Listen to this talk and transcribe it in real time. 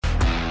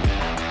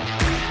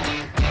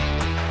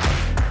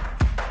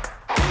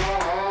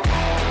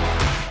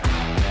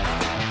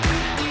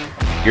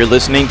You're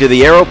listening to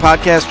the Arrow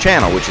Podcast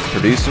channel, which is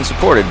produced and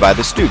supported by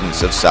the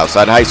students of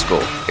Southside High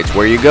School. It's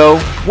where you go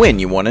when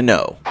you want to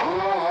know.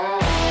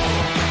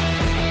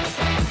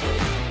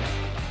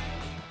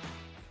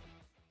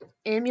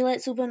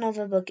 Ameulet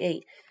SuperNova Book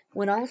 8.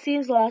 When all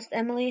seems lost,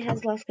 Emily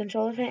has lost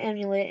control of her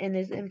amulet and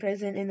is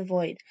imprisoned in the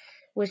void,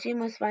 where she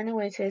must find a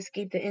way to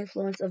escape the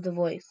influence of the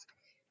voice.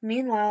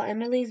 Meanwhile,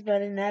 Emily's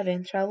brother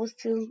Navin travels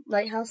to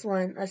Lighthouse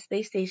 1, a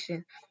space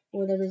station,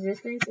 where the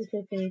Resistance is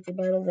preparing to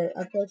battle the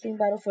approaching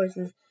battle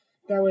forces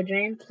that would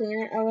drain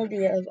planet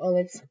Aladia of all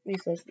its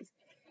resources.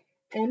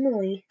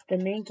 Emily, the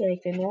main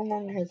character, no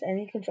longer has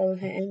any control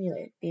of her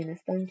amulet, being a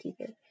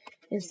stonekeeper.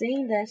 And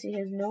seeing that she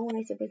has no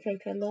way to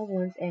protect her loved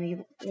ones any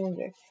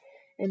longer.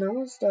 It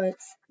all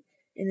starts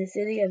in the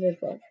city of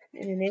Ifo,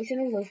 in the nation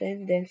of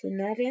Luthen, then to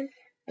Navin,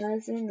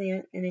 Allison,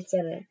 Leon, and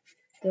etc.,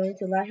 going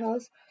to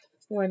Lighthouse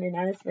 1 in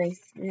outer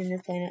space in the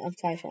planet of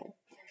Typhon.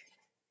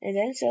 It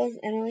then shows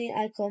Emily,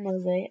 Aiko,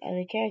 Mose,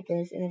 other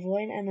characters, in a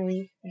void.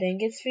 Emily then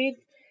gets freed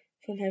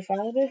from her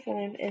fatherly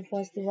form and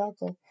forced to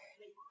Valko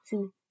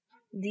to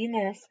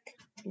demask,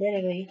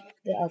 literally,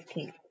 the Elf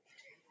King.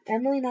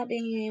 Emily not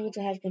being able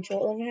to have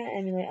control over her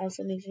amulet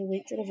also makes her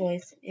weak to the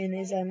voice and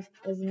is as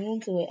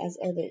immune to it as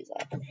others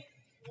are.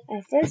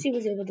 At first she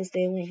was able to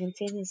stay away and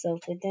contain herself,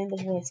 but then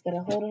the voice got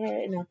a hold of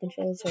her and now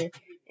controls her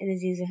and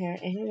is using her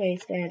and her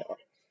race to head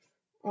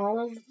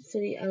all of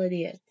City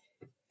Aladia.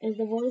 As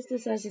the voice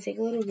decides to take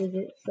a little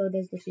visit, so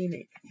does the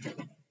phoenix.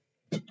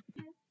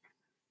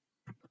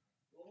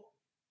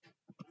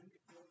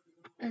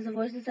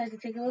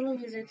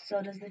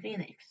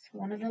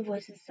 One of the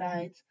voices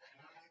sides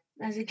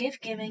as a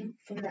gift given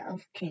from the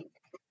Elf King.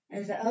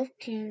 As the Elf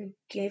King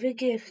gave a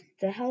gift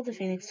that held the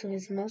phoenix to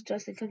his most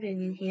trusted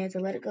companion, he had to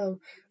let it go,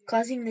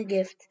 causing the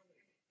gift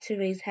to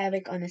raise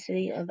havoc on the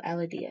city of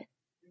Aladia.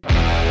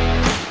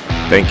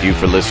 Thank you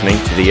for listening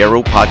to the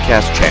Arrow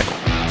Podcast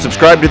channel.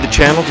 Subscribe to the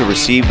channel to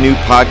receive new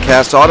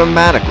podcasts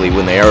automatically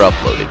when they are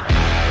uploaded.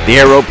 The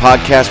Arrow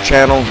Podcast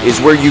channel is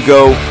where you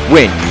go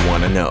when you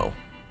want to know.